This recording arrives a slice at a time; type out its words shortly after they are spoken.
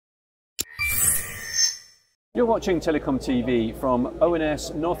You're watching TelecomTV from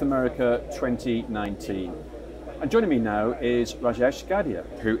OpenNESS North America 2019. And joining me now is Rajesh Gadia,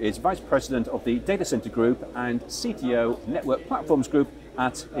 who is Vice President of the Data Center Group and CTO Network Platforms Group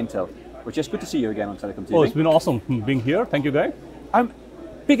at Intel. Rajesh, good to see you again on TelecomTV. Oh, it's been awesome being here. Thank you, Guy.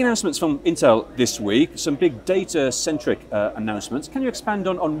 Big announcements from Intel this week, some big data-centric announcements. Can you expand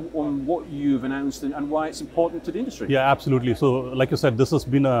on what you've announced and why it's important to the industry? Yeah, absolutely. So, like you said, this has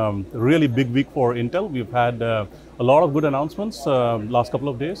been a really big week for Intel. We've had a lot of good announcements last couple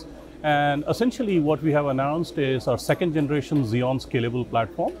of days. And essentially what we have announced is our second generation Xeon scalable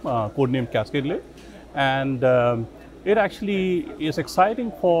platform, codenamed Cascade Lake. And it actually is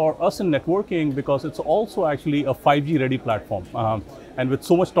exciting for us in networking because it's also actually a 5G ready platform. And with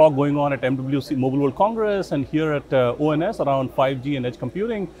so much talk going on at MWC Mobile World Congress and here at ONS around 5G and edge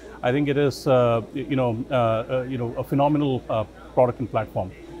computing, I think it is a phenomenal product and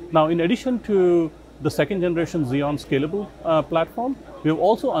platform. Now, in addition to the second generation Xeon scalable platform, we have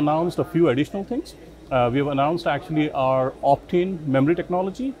also announced a few additional things. We have announced actually our Optane memory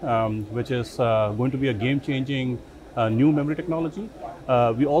technology, which is going to be a game-changing new memory technology.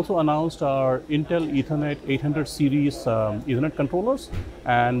 We also announced our Intel Ethernet 800 series Ethernet controllers,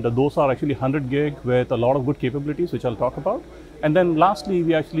 and those are actually 100 gig with a lot of good capabilities, which I'll talk about. And then lastly,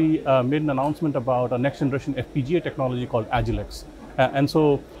 we actually made an announcement about a next generation FPGA technology called Agilex. And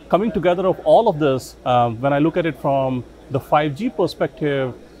so coming together of all of this, when I look at it from the 5G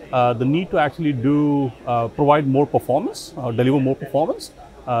perspective, the need to actually provide more performance, deliver more performance,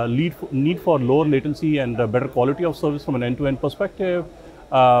 need for lower latency and better quality of service from an end-to-end perspective,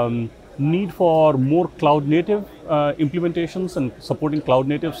 need for more cloud native implementations and supporting cloud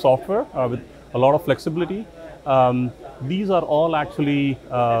native software with a lot of flexibility. These are all actually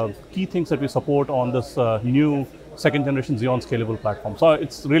key things that we support on this new second generation Xeon scalable platform. So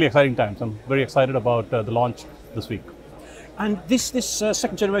it's really exciting times. I'm very excited about the launch this week. And this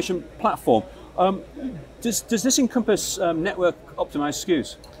second generation platform, does this encompass network optimized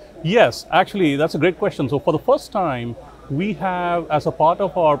SKUs? Yes, actually, that's a great question. So for the first time, we have, as a part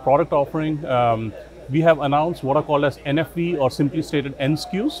of our product offering, we have announced what are called as NFV, or simply stated N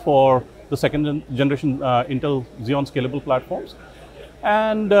SKUs, for the second generation Intel Xeon scalable platforms.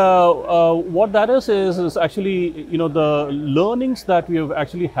 And what that is actually, the learnings that we have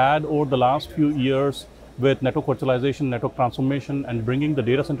actually had over the last few years with network virtualization, network transformation, and bringing the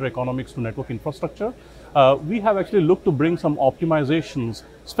data center economics to network infrastructure. We have actually looked to bring some optimizations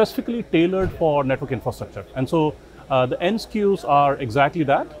specifically tailored for network infrastructure. And so the N SKUs are exactly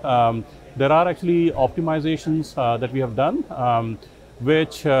that. There are actually optimizations that we have done,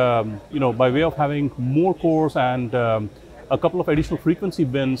 which, by way of having more cores and a couple of additional frequency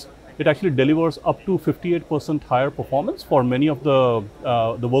bins, it actually delivers up to 58% higher performance for many of the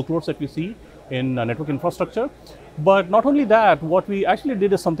workloads that we see in network infrastructure. But not only that, what we actually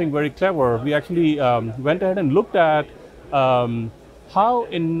did is something very clever. We actually went ahead and looked at how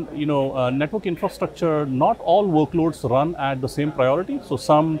in network infrastructure, not all workloads run at the same priority. So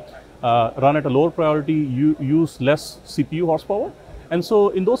some run at a lower priority, use less CPU horsepower. And so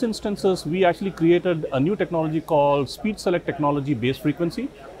in those instances, we actually created a new technology called speed select technology base frequency.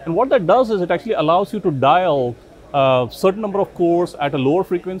 And what that does is it actually allows you to dial a certain number of cores at a lower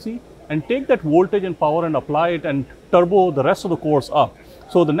frequency and take that voltage and power and apply it and turbo the rest of the cores up.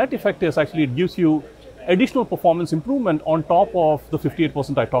 So the net effect is actually it gives you additional performance improvement on top of the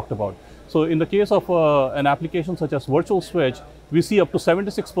 58% I talked about. So in the case of an application such as virtual switch, we see up to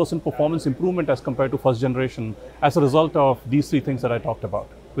 76% performance improvement as compared to first generation as a result of these three things that I talked about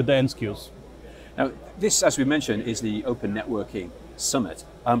with the N SKUs. Now, this, as we mentioned, is the Open Networking Summit.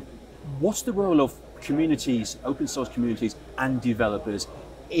 What's the role of communities, open source communities and developers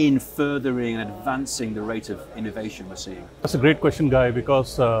in furthering and advancing the rate of innovation we're seeing? That's a great question, Guy,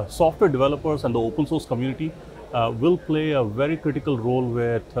 because software developers and the open source community will play a very critical role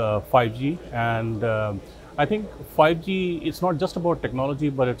with 5G. And I think 5G, it's not just about technology,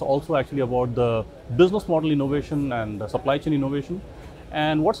 but it's also actually about the business model innovation and the supply chain innovation.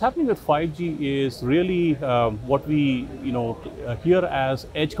 And what's happening with 5G is really what we hear as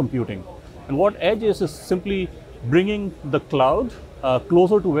edge computing. And what edge is simply bringing the cloud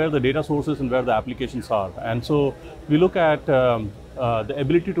closer to where the data sources and where the applications are. And so we look at the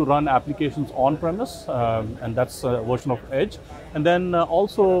ability to run applications on-premise, and that's a version of edge. And then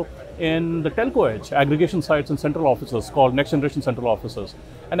also in the telco edge, aggregation sites and central offices called next generation central offices.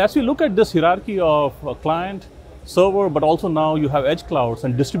 And as we look at this hierarchy of client, server, but also now you have edge clouds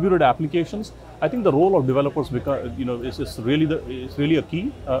and distributed applications, I think the role of developers is really a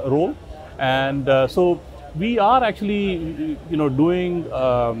key role. And so we are actually, doing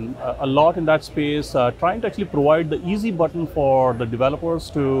a lot in that space, trying to actually provide the easy button for the developers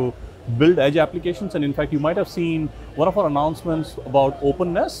to build edge applications. And in fact, you might have seen one of our announcements about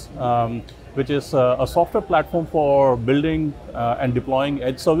OpenNESS, which is a software platform for building and deploying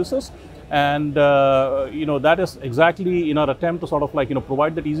edge services. And that is exactly in our attempt to sort of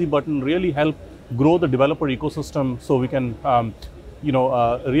provide that easy button, really help grow the developer ecosystem, so we can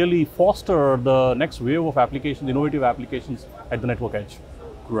really foster the next wave of applications, innovative applications at the network edge.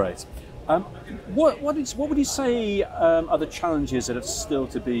 Great. What would you say are the challenges that are still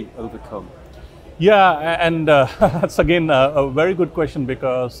to be overcome? Yeah, and that's again a very good question,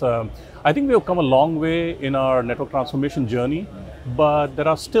 because I think we have come a long way in our network transformation journey, but there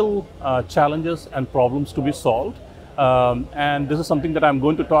are still challenges and problems to be solved. And this is something that I'm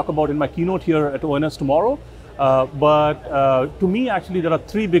going to talk about in my keynote here at ONS tomorrow. But to me, actually, there are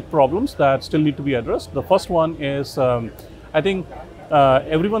three big problems that still need to be addressed. The first one is, I think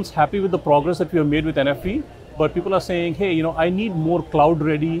everyone's happy with the progress that we have made with NFV, but people are saying, hey, I need more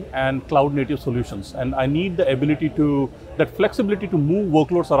cloud-ready and cloud-native solutions, and I need the ability that flexibility to move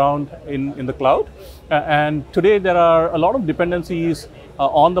workloads around in the cloud. And today there are a lot of dependencies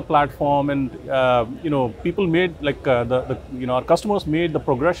on the platform, and people made our customers made the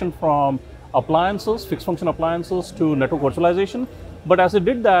progression from appliances, fixed function appliances, to network virtualization. But as they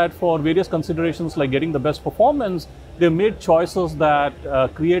did that, for various considerations like getting the best performance, they made choices that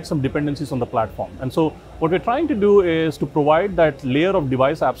create some dependencies on the platform. And so what we're trying to do is to provide that layer of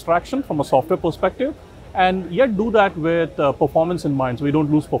device abstraction from a software perspective, and yet do that with performance in mind, so we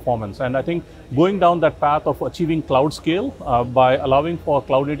don't lose performance. And I think going down that path of achieving cloud scale by allowing for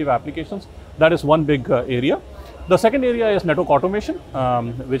cloud native applications, that is one big area. The second area is network automation,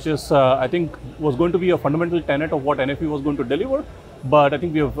 which is, I think, was going to be a fundamental tenet of what NFV was going to deliver. But I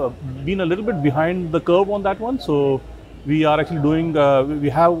think we have been a little bit behind the curve on that one. So we are actually doing, we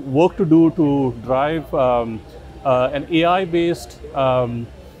have work to do to drive an AI-based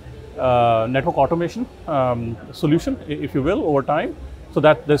network automation solution, if you will, over time. So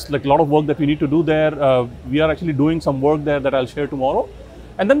that there's like a lot of work that we need to do there. We are actually doing some work there that I'll share tomorrow.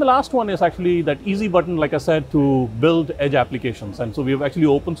 And then the last one is actually that easy button, like I said, to build edge applications. And so we've actually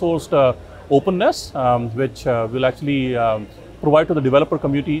open sourced OpenNESS, which will actually provide to the developer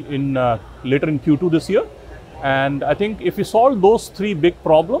community later in Q2 this year. And I think if we solve those three big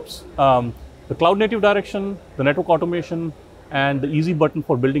problems, the cloud native direction, the network automation, and the easy button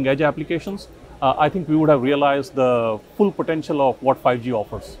for building edge applications, I think we would have realized the full potential of what 5G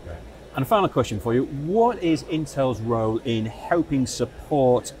offers. And a final question for you, what is Intel's role in helping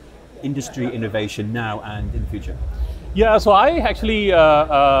support industry innovation now and in the future? Yeah, so I actually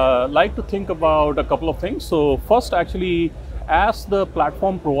like to think about a couple of things. So first, actually, as the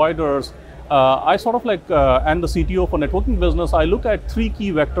platform providers, I sort of and the CTO for networking business, I look at three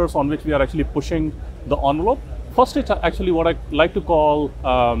key vectors on which we are actually pushing the envelope. First, it's actually what I like to call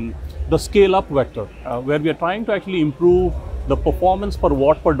the scale-up vector, where we are trying to actually improve the performance per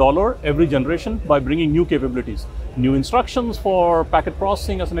watt per dollar every generation by bringing new capabilities. New instructions for packet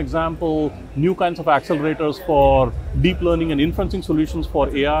processing, as an example, new kinds of accelerators for deep learning and inferencing solutions for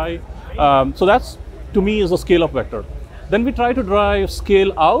AI. So that's, to me, is a scale-up vector. Then we try to drive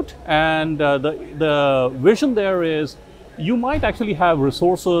scale out, and the vision there is you might actually have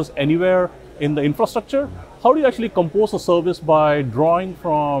resources anywhere in the infrastructure. How do you actually compose a service by drawing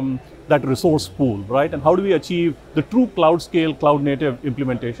from that resource pool, right? And how do we achieve the true cloud scale, cloud native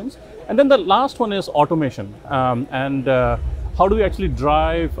implementations? And then the last one is automation. How do we actually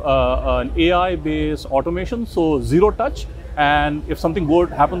drive an AI-based automation? So zero touch, and if something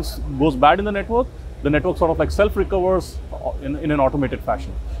goes bad in the network sort of like self-recovers in an automated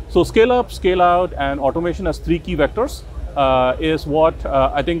fashion. So scale up, scale out, and automation as three key vectors is what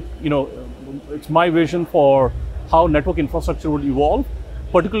I think, it's my vision for how network infrastructure would evolve,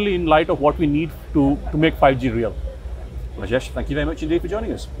 particularly in light of what we need to make 5G real. Rajesh, thank you very much indeed for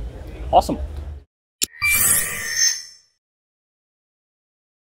joining us. Awesome.